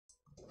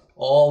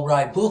All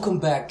right, welcome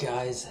back,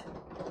 guys.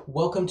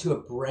 Welcome to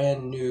a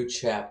brand new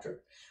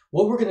chapter.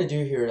 What we're going to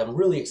do here, I'm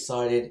really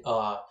excited.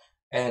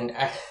 And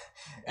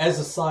as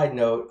a side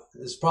note,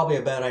 it's probably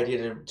a bad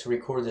idea to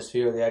record this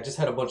video today. I just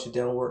had a bunch of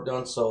dental work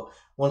done, so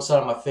one side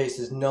of my face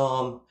is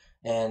numb,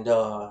 and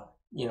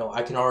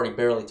I can already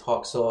barely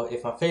talk. So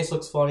if my face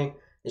looks funny,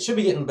 it should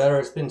be getting better.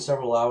 It's been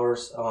several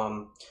hours.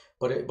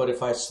 But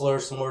if I slur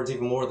some words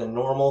even more than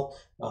normal,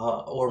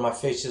 or my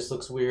face just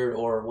looks weird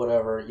or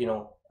whatever,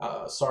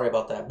 sorry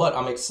about that. But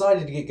I'm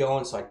excited to get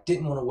going, so I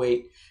didn't want to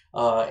wait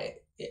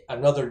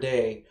another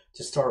day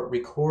to start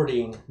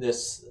recording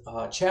this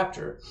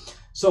chapter.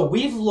 So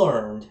we've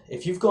learned,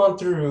 if you've gone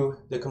through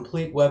the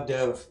complete web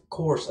dev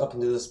course up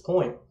until this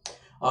point,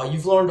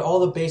 you've learned all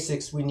the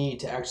basics we need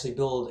to actually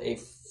build a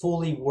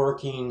fully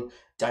working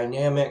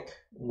dynamic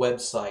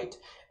website.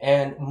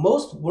 And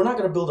we're not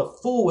going to build a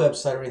full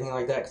website or anything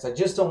like that because I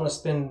just don't want to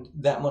spend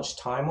that much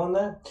time on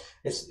that.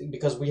 It's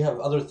because we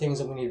have other things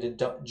that we need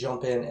to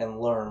jump in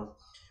and learn.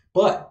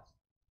 But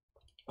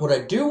what I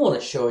do want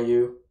to show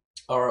you,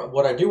 or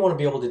what I do want to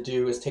be able to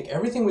do, is take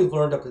everything we've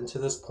learned up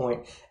until this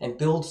point and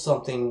build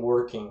something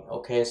working,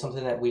 okay?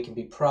 Something that we can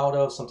be proud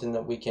of, something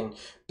that we can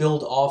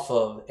build off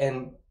of.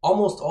 And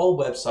almost all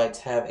websites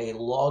have a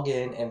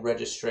login and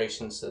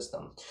registration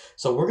system.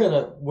 So we're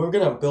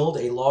gonna build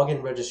a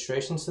login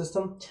registration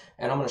system,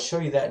 and I'm gonna show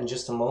you that in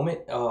just a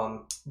moment.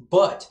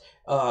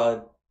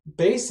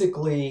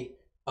 Basically,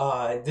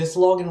 this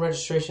login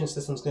registration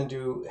system is going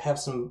to have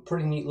some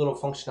pretty neat little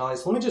functionality.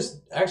 So let me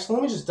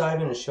just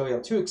dive in and show you.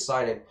 I'm too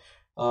excited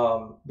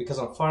because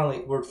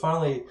we're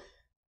finally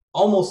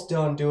almost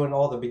done doing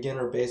all the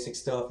beginner basic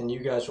stuff, and you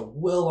guys are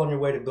well on your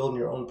way to building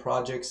your own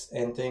projects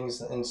and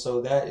things, and so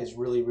that is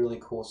really, really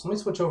cool. So let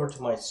me switch over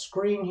to my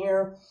screen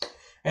here,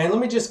 and let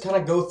me just kind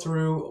of go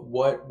through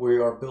what we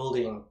are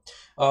building.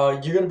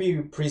 You're going to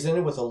be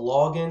presented with a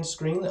login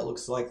screen that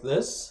looks like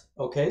this.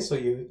 Okay, so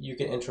you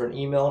can enter an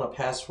email and a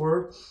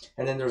password,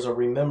 and then there's a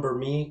remember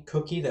me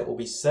cookie that will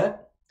be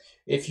set.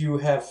 If you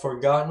have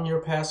forgotten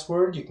your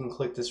password, you can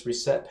click this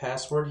reset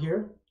password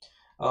here.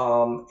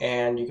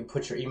 And you can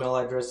put your email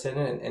address in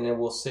it, and it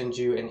will send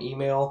you an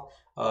email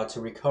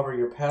to recover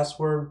your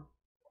password.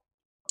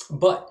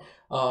 But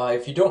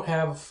if you don't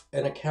have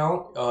an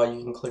account,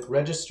 you can click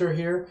register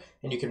here,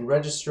 and you can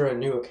register a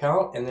new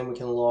account, and then we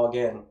can log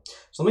in.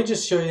 So let me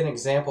just show you an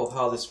example of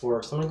how this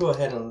works. I'm going to go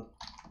ahead and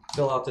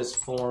fill out this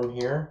form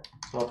here.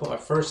 So I'm going to put my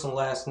first and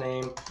last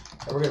name,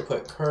 and we're going to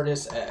put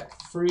Curtis at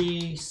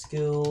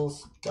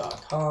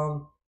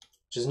freeskills.com,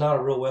 which is not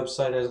a real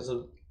website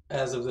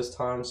as of this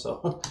time,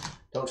 so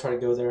don't try to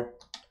go there.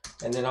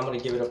 And then I'm going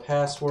to give it a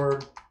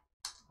password.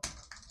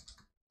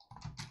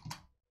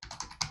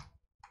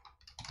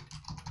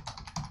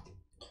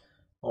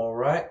 All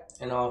right,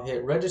 and I'll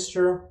hit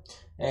register,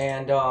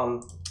 and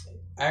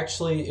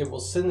actually it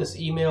will send this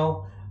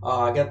email.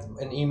 I got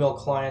an email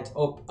client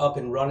up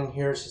and running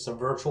here. It's just a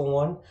virtual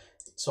one.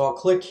 So I'll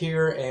click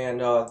here, and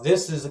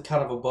this is a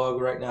kind of a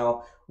bug right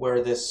now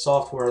where this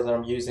software that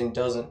I'm using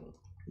doesn't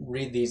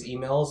read these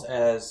emails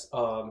as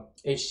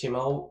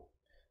HTML,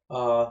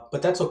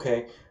 but that's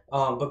okay.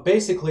 But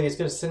basically, it's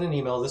going to send an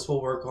email. This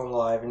will work on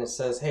live, and it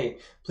says, hey,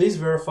 please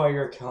verify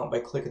your account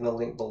by clicking the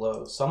link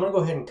below. So I'm going to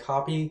go ahead and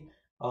copy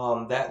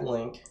that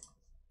link,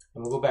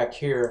 and we'll go back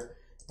here,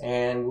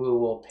 and we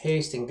will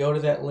paste and go to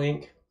that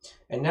link.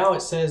 And now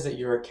it says that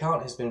your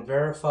account has been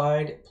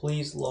verified.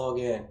 Please log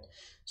in.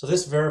 So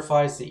this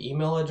verifies the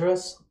email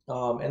address.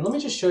 And let me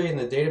just show you in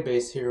the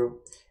database here.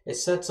 It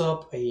sets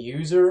up a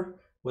user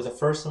with a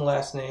first and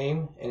last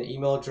name and an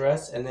email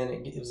address, and then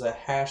it gives a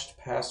hashed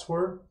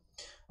password.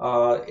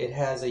 It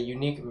has a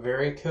unique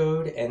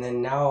varicode, and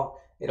then now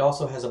it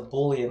also has a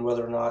boolean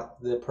whether or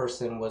not the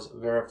person was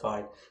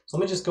verified. So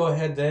let me just go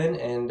ahead then,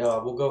 and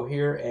we'll go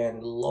here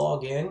and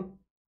log in.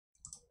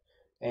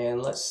 And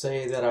let's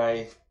say that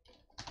I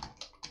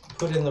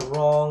put in the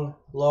wrong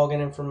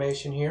login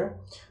information here.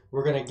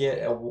 We're going to get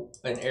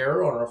an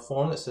error on our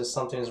form that says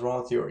something is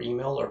wrong with your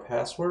email or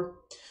password.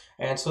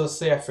 And so let's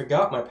say I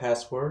forgot my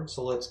password.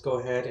 So let's go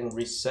ahead and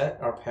reset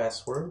our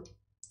password.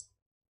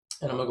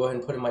 And I'm going to go ahead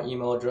and put in my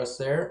email address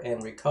there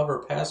and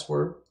recover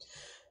password.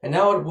 And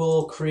now it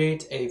will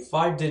create a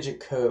 5-digit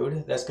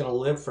code that's going to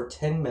live for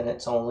 10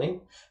 minutes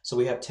only. So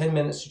we have 10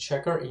 minutes to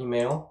check our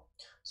email.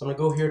 So I'm going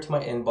to go here to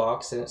my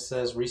inbox, and it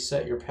says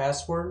reset your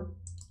password.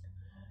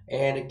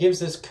 And it gives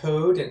this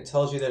code, and it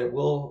tells you that it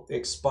will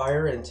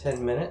expire in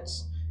 10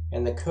 minutes.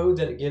 And the code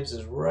that it gives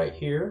is right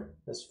here.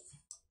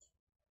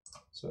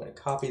 So I'm going to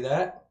copy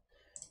that.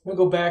 I'm going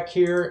to go back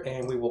here,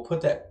 and we will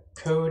put that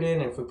code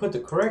in. And if we put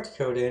the correct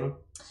code in,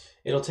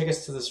 it'll take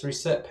us to this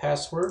reset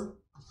password.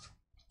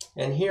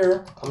 And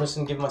here, I'm just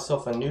going to give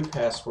myself a new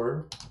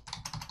password.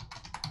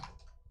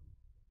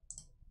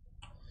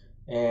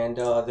 And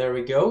there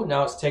we go.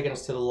 Now it's taking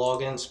us to the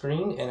login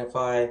screen. And if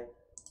I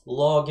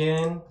log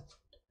in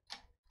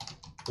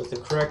with the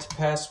correct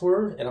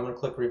password, and I'm going to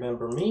click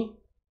remember me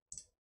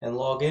and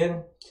log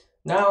in,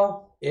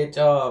 Now it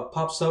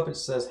pops up, it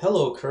says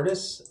hello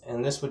Curtis,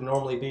 and this would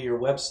normally be your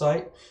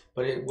website,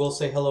 but it will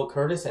say hello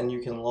Curtis and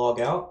you can log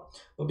out.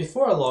 But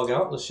before I log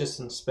out, let's just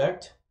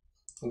inspect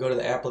and go to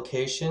the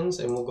applications,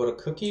 and we'll go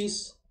to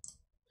cookies,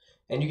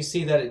 and you can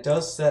see that it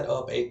does set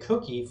up a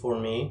cookie for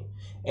me.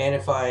 And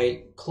if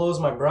I close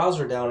my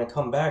browser down and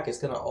come back, it's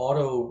going to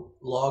auto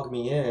log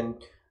me in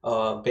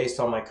based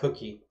on my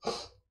cookie. I'm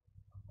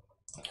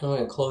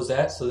going to close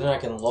that so then I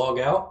can log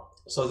out.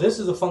 So this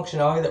is the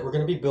functionality that we're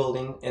going to be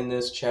building in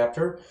this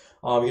chapter.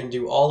 We're going to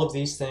do all of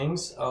these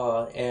things,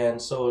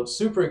 and so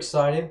super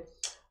excited.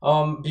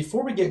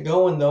 Before we get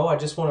going though, I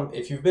just want to,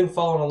 if you've been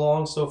following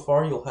along so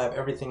far, you'll have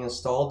everything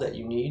installed that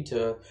you need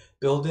to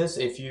build this.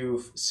 If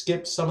you've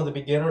skipped some of the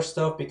beginner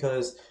stuff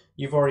because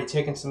you've already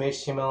taken some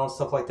HTML and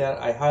stuff like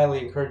that, I highly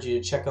encourage you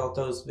to check out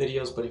those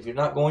videos. But if you're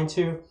not going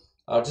to,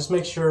 just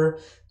make sure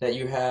that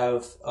you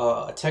have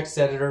a text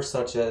editor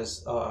such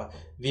as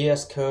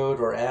VS Code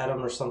or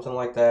Atom or something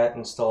like that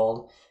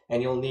installed,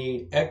 and you'll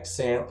need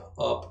XAMPP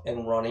up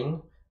and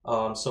running.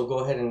 So go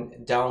ahead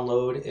and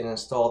download and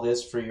install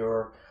this for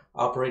your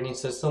operating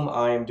system.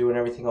 I am doing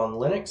everything on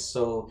Linux,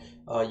 so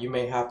you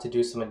may have to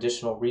do some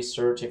additional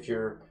research if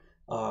you're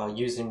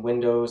using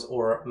Windows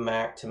or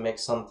Mac to make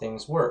some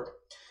things work.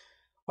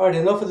 All right,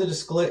 enough of the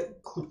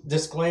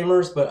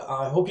disclaimers, but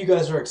I hope you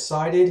guys are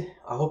excited.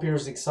 I hope you're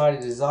as excited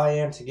as I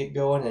am to get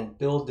going and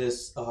build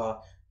this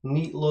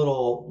neat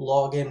little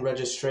login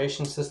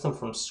registration system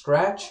from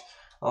scratch.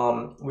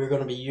 We're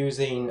going to be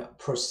using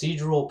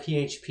procedural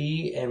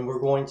PHP, and we're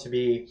going to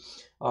be,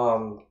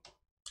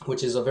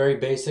 which is a very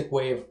basic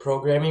way of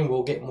programming.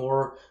 We'll get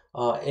more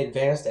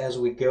advanced as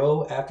we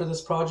go after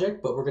this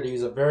project, but we're going to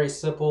use a very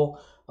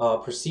simple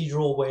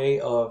procedural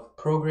way of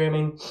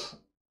programming.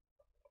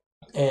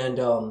 And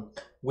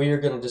we are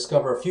going to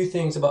discover a few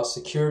things about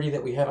security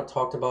that we haven't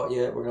talked about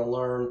yet. We're going to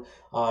learn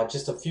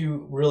just a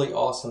few really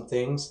awesome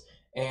things.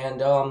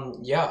 And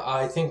yeah,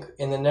 I think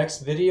in the next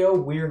video,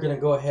 we're going to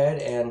go ahead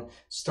and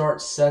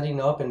start setting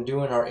up and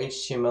doing our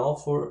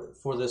HTML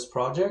for this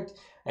project.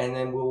 And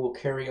then we will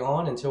carry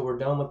on until we're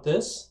done with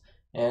this.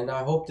 And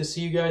I hope to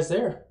see you guys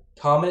there.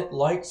 Comment,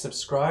 like,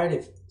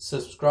 subscribe.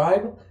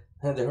 Subscribe.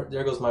 And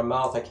there goes my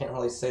mouth. I can't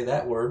really say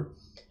that word.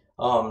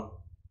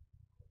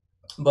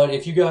 But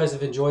if you guys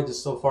have enjoyed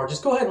this so far,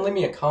 just go ahead and leave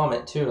me a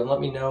comment too, and let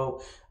me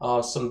know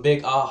some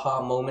big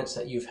aha moments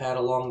that you've had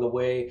along the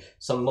way,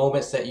 some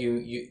moments that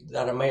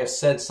that I may have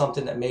said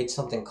something that made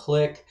something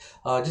click.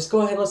 Just go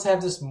ahead and let's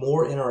have this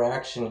more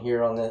interaction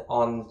here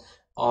on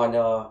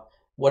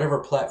whatever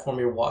platform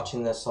you're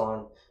watching this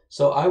on.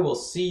 So I will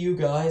see you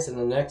guys in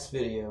the next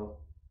video.